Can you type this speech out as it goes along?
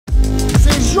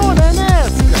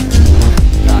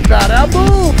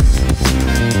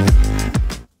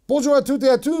Bonjour à toutes et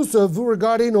à tous, vous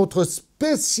regardez notre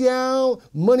spécial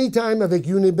Money Time avec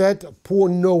Unibet pour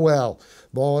Noël.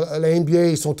 Bon, la NBA,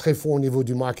 ils sont très forts au niveau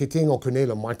du marketing. On connaît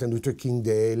le Martin Luther King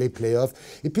Day, les playoffs.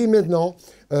 Et puis maintenant,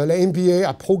 la NBA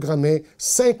a programmé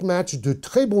 5 matchs de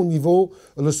très bon niveau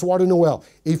le soir de Noël.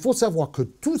 Et il faut savoir que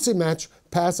tous ces matchs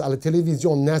passent à la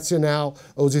télévision nationale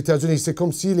aux États-Unis. C'est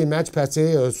comme si les matchs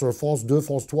passaient sur France 2,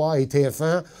 France 3 et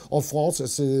TF1 en France.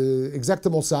 C'est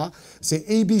exactement ça. C'est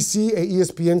ABC et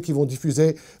ESPN qui vont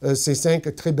diffuser ces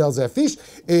 5 très belles affiches.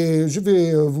 Et je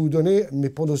vais vous donner mes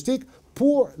pronostics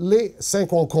pour les 5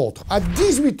 rencontres. À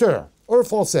 18h, heure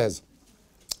française,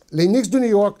 les Knicks de New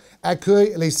York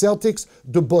accueillent les Celtics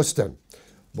de Boston.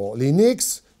 Bon, les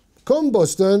Knicks, comme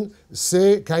Boston,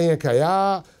 c'est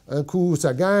kaya, un coup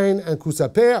ça gagne, un coup ça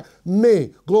perd,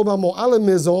 mais globalement à la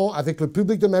maison, avec le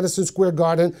public de Madison Square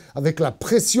Garden, avec la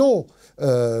pression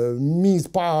mise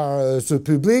par ce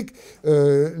public,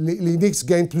 les Knicks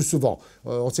gagnent plus souvent.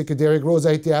 On sait que Derrick Rose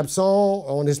a été absent,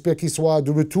 on espère qu'il soit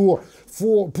de retour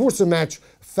pour ce match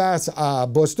face à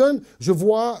Boston. Je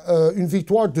vois une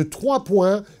victoire de 3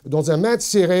 points dans un match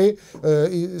serré.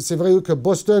 C'est vrai que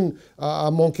Boston a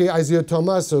manqué Isaiah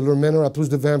Thomas, leur meneur à plus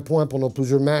de 20 points pendant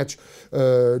plusieurs matchs.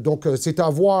 Donc, c'est à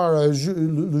voir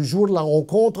le jour de la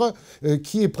rencontre,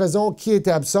 qui est présent, qui est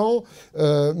absent.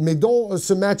 Mais dans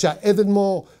ce match à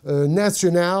événement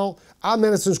national, à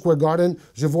Madison Square Garden,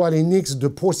 je vois les Knicks de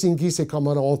Porzingis et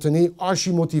Carmelo Anthony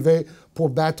archi motivés pour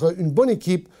battre une bonne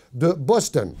équipe de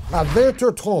Boston. À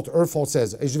 20h30, heure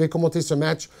française, et je vais commenter ce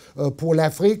match pour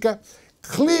l'Afrique,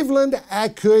 Cleveland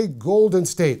accueille Golden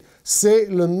State. C'est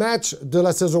le match de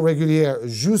la saison régulière.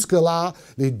 Jusque-là,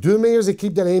 les deux meilleures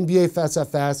équipes de la NBA face à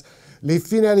face. Les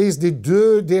finalistes des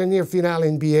 2 dernières finales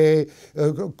NBA.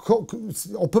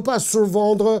 On ne peut pas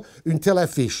survendre une telle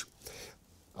affiche.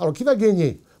 Alors, qui va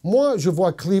gagner? Moi, je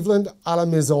vois Cleveland à la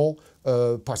maison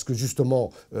parce que justement,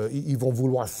 ils vont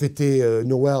vouloir fêter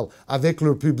Noël avec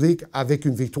leur public, avec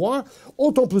une victoire.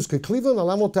 Autant plus que Cleveland a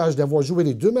l'avantage d'avoir joué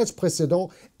les 2 matchs précédents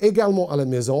également à la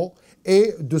maison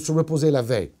et de se reposer la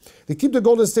veille. L'équipe de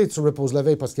Golden State se repose la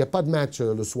veille parce qu'il n'y a pas de match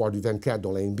le soir du 24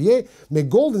 dans la NBA, mais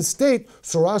Golden State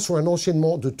sera sur un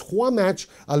enchaînement de 3 matchs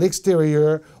à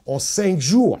l'extérieur en 5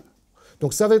 jours.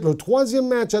 Donc, ça va être le 3e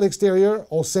match à l'extérieur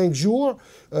en 5 jours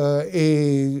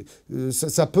et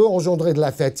ça peut engendrer de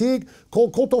la fatigue.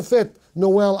 Quand on fête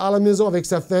Noël à la maison avec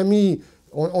sa famille,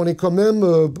 on est quand même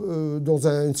dans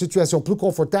une situation plus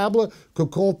confortable que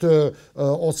quand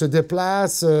on se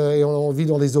déplace et on vit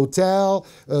dans les hôtels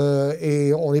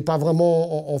et on n'est pas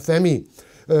vraiment en famille.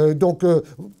 Donc,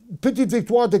 petite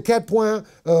victoire de 4 points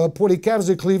pour les Cavs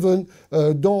de Cleveland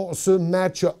dans ce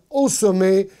match au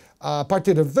sommet à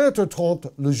partir de 20h30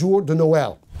 le jour de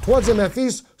Noël. 3e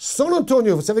affiche, San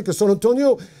Antonio. Vous savez que San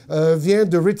Antonio vient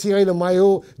de retirer le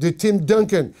maillot de Tim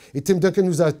Duncan. Et Tim Duncan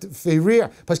nous a fait rire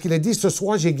parce qu'il a dit « Ce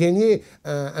soir, j'ai gagné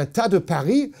un tas de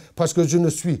paris parce que je ne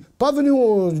suis pas venu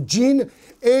en jean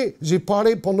et j'ai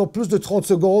parlé pendant plus de 30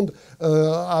 secondes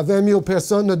à 20 000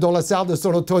 personnes dans la salle de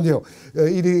San Antonio.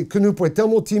 Il est connu pour être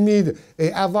tellement timide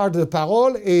et avare de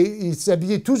paroles et il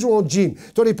s'habillait toujours en jean.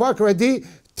 Tony Parker a dit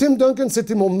 « Tim Duncan,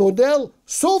 c'était mon modèle,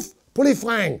 sauf pour les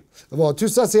fringues. » Bon, tout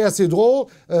ça, c'est assez drôle.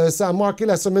 Ça a marqué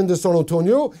la semaine de San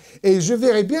Antonio. Et je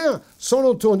verrais bien San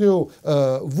Antonio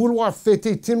vouloir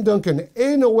fêter Tim Duncan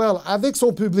et Noël avec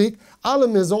son public à la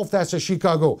maison face à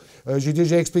Chicago. J'ai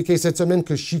déjà expliqué cette semaine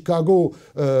que Chicago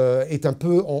est un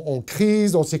peu en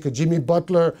crise. On sait que Jimmy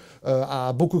Butler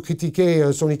a beaucoup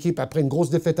critiqué son équipe après une grosse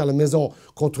défaite à la maison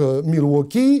contre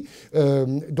Milwaukee.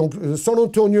 Donc, San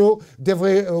Antonio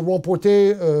devrait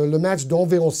remporter le match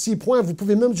d'environ 6 points. Vous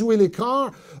pouvez même jouer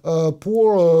l'écart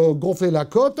pour gonfler la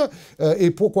cote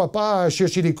et pourquoi pas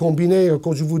chercher des combinés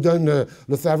quand je vous donne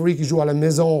le favori qui joue à la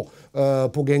maison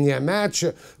pour gagner un match.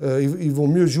 Il vaut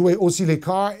mieux jouer aussi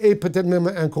l'écart et peut-être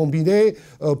même un combiné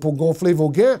pour gonfler vos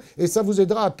gains et ça vous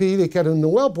aidera à payer les cadeaux de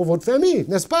Noël pour votre famille,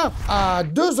 n'est-ce pas? À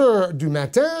 2h du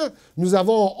matin, nous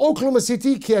avons Oklahoma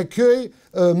City qui accueille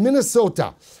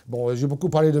Minnesota. Bon, j'ai beaucoup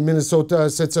parlé de Minnesota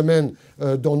cette semaine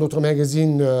dans notre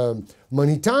magazine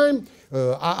Money Time.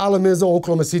 À la maison,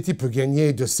 Oklahoma City peut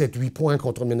gagner de 7-8 points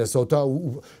contre Minnesota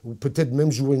ou peut-être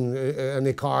même jouer un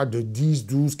écart de 10,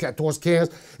 12, 14, 15.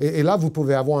 Et là, vous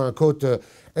pouvez avoir un cote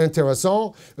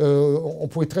intéressant. On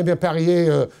pourrait très bien parier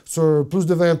sur plus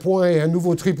de 20 points et un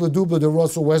nouveau triple-double de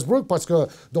Russell Westbrook parce que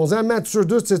dans un match sur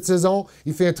 2 cette saison,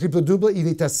 il fait un triple-double. Il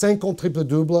est à 50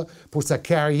 triple-doubles pour sa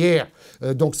carrière.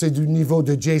 Donc, c'est du niveau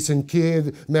de Jason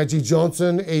Kidd, Magic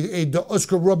Johnson et de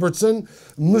Oscar Robertson,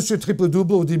 monsieur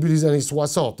triple-double au début des années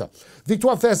 60.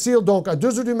 Victoire facile, donc, à 2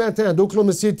 h du matin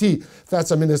d'Oklahoma City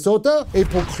face à Minnesota. Et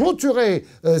pour clôturer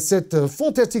cette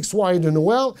fantastique soirée de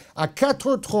Noël, à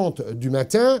 4h30 du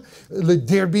matin, le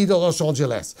derby de Los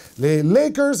Angeles. Les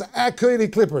Lakers accueillent les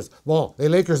Clippers. Bon, les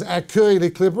Lakers accueillent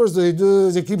les Clippers, les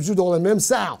deux équipes jouent dans la même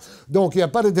salle. Donc, il n'y a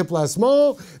pas de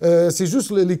déplacement. C'est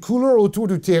juste les couleurs autour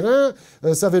du terrain.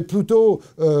 Ça va être plutôt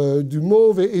du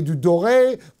mauve et du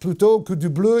doré, plutôt que du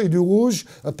bleu et du rouge,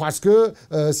 parce que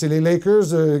c'est les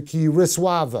Lakers qui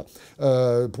reçoivent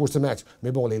pour ce match.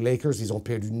 Mais bon, les Lakers, ils ont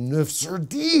perdu 9 sur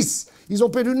 10. Ils ont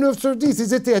perdu 9 sur 10.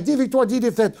 Ils étaient à 10 victoires, 10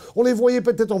 défaites. On les voyait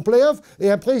peut-être en playoff, et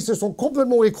après, ils se sont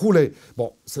complètement écroulés.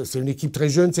 Bon, c'est une équipe très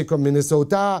jeune, c'est comme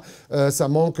Minnesota. Ça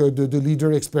manque de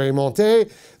leaders expérimentés.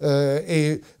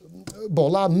 Bon,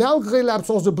 là, malgré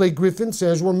l'absence de Blake Griffin, c'est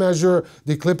un joueur majeur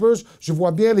des Clippers. Je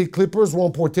vois bien les Clippers vont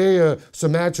remporter ce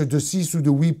match de 6 ou de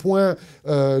 8 points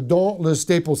dans le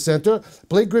Staples Center.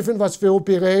 Blake Griffin va se faire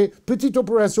opérer. Petite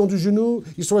opération du genou.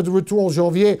 Il sera de retour en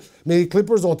janvier. Mais les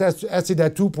Clippers ont assez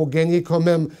d'atouts pour gagner quand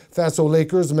même face aux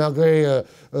Lakers malgré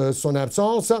son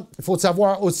absence. Il faut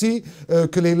savoir aussi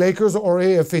que les Lakers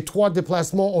auraient fait 3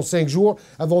 déplacements en 5 jours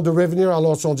avant de revenir à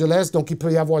Los Angeles. Donc, il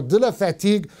peut y avoir de la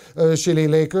fatigue chez les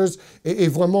Lakers. Et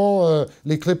vraiment,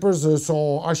 les Clippers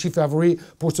sont archi-favoris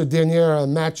pour ce dernier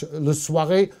match, le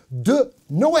soirée de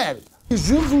Noël.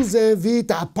 Je vous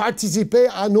invite à participer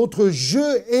à notre jeu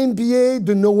NBA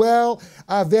de Noël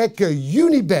avec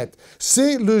Unibet.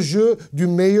 C'est le jeu du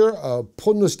meilleur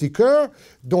pronostiqueur.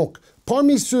 Donc,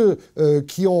 parmi ceux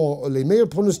qui ont les meilleurs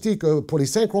pronostics pour les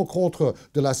 5 rencontres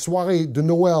de la soirée de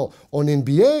Noël en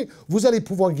NBA, vous allez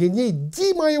pouvoir gagner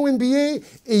 10 maillots NBA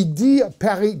et 10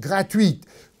 paris gratuits.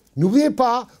 N'oubliez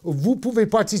pas, vous pouvez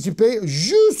participer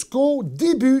jusqu'au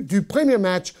début du premier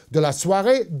match de la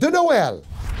soirée de Noël.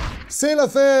 C'est la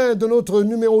fin de notre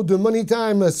numéro de Money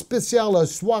Time spécial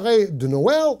soirée de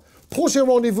Noël. Prochain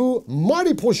rendez-vous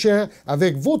mardi prochain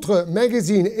avec votre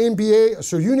magazine NBA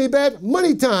sur Unibet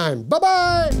Money Time. Bye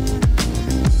bye!